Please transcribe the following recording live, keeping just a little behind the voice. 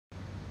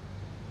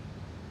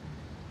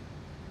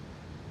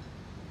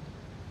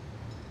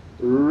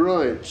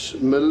Right,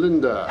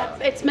 Melinda.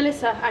 It's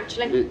Melissa,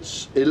 actually.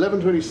 It's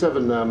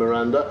 11:27 now,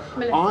 Miranda.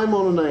 Melissa. I'm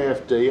on an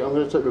AFD. I'm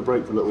going to take a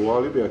break for a little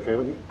while. You'll be okay,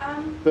 won't you?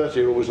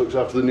 Bertie always looks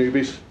after the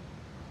newbies.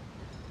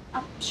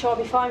 I'm sure I'll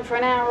be fine for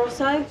an hour or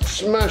so.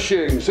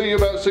 Smashing. See you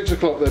about 6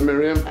 o'clock then,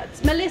 Miriam.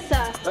 It's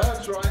Melissa.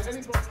 That's right.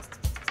 Any problem?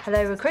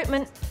 Hello,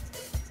 recruitment.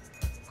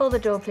 Pull the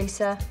door, please,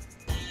 sir.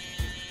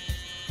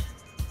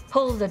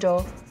 Pull the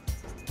door.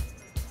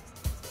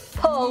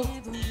 Pull.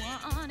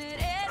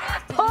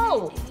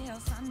 Pull!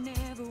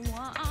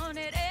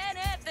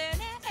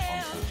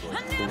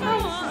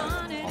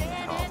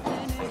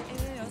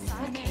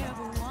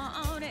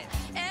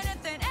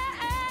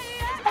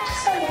 I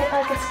just wondered if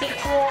I could speak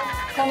to the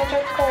manager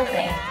of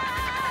clothing.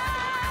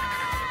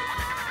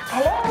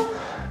 Hello?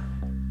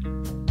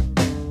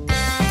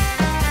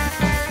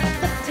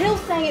 The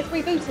till's saying it's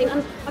rebooting,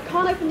 and I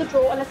can't open the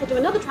drawer unless I do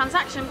another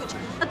transaction, which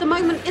at the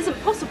moment isn't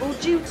possible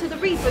due to the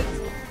reboot.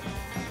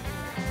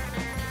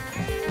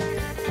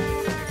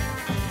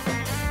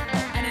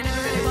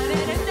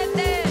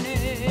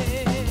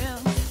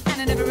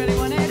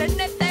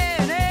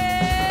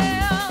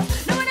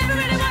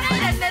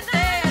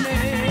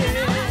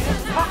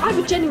 I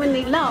would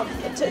genuinely love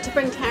to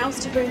bring towels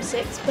to room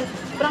 6, but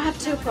I have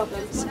two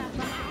problems.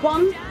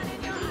 One,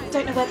 I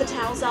don't know where the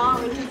towels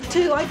are, and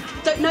two, I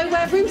don't know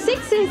where room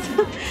 6 is.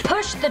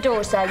 Push the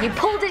door, sir. You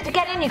pulled it to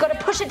get in, you've got to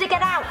push it to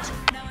get out.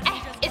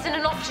 F isn't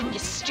an option, you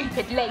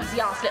stupid,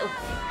 lazy-ass little...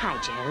 Hi,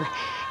 Joe.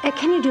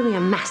 Can you do me a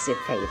massive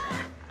favour?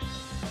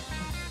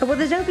 Well,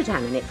 there's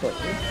overtime in it for you.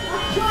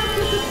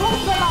 It's a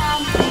false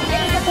alarm.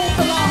 It's a false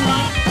alarm,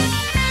 right?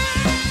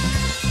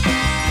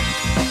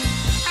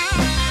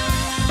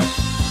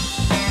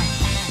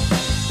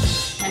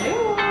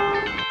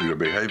 Your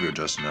behaviour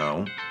just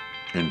now,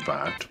 in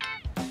fact,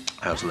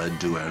 has led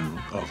to an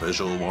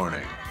official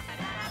warning.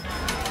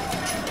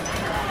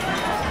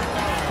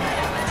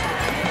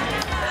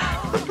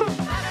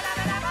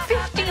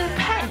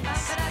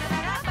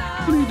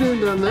 £15. What are you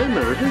doing down there,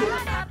 Meredith?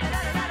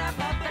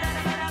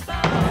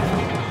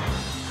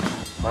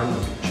 I'm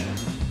looking.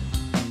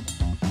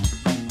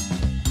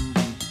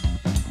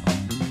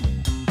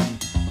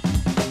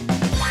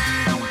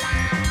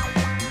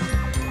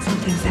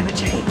 Something's never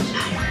changed.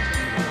 No,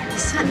 you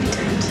certainly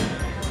don't.